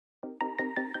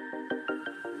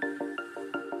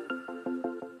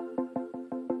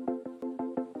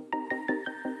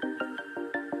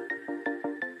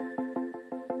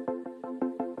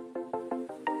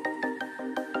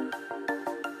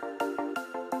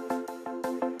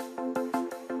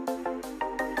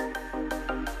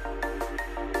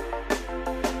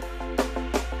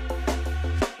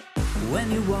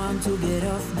you want to get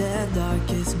off the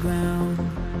darkest ground,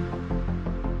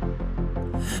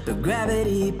 but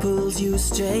gravity pulls you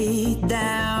straight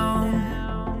down.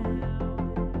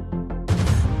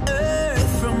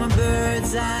 Earth from a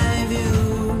bird's eye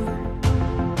view.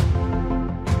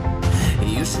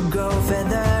 You should grow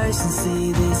feathers and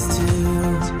see this too.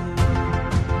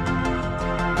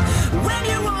 When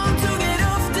you want to get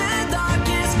off the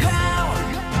darkest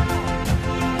ground,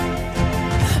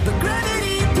 but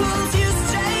gravity pulls you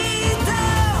straight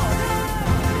down.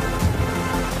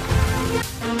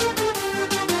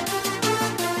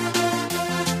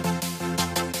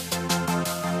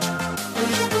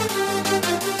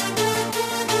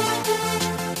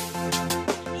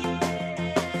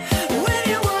 When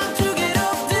you want to get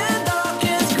off the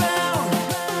darkest ground,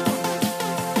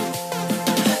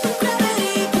 but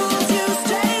gravity pulls you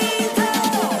straight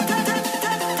down.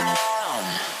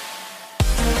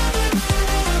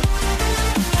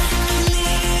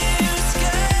 Clear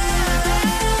sky.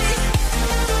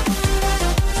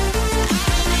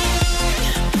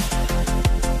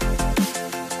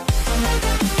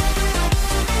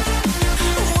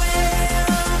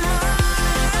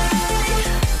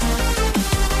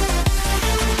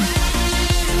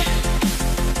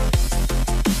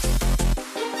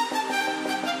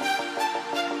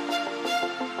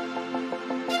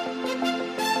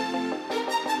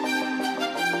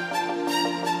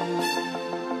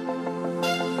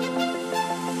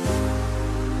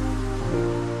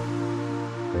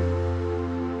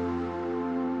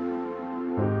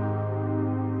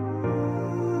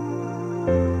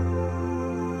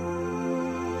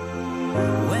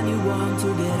 When you want to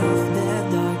get off the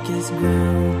darkest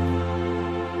ground,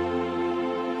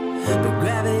 but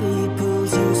gravity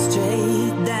pulls you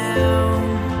straight down.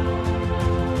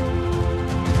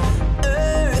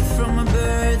 Earth from a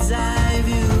bird's eye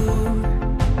view.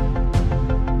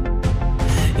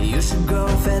 You should grow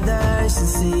feathers and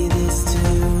see this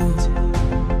too.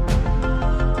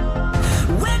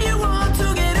 When you want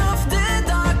to get off the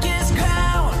darkest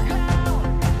ground,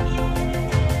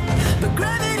 but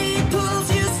gravity pulls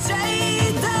you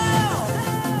straight down.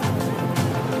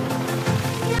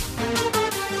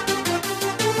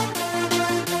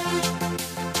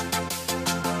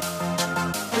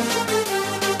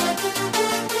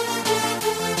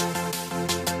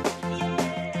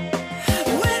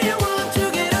 When you want to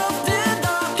get off the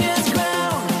darkest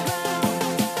ground,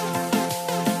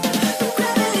 but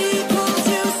gravity pulls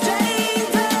you straight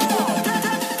down.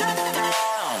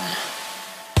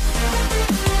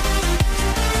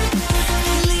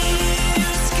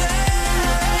 Clear sky.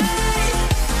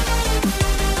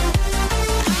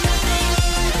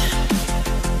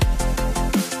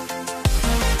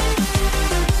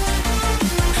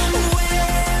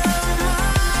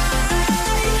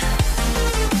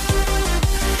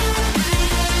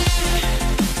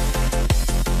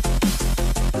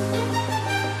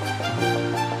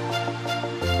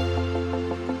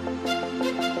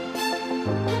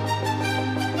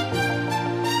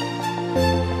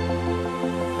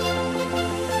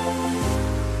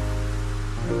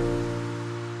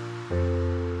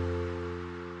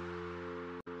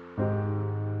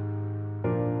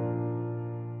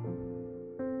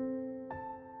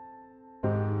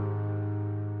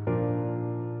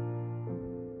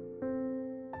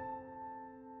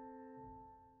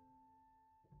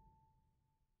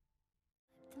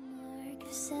 The mark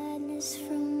of sadness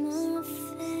from my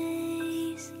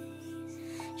face.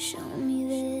 Show me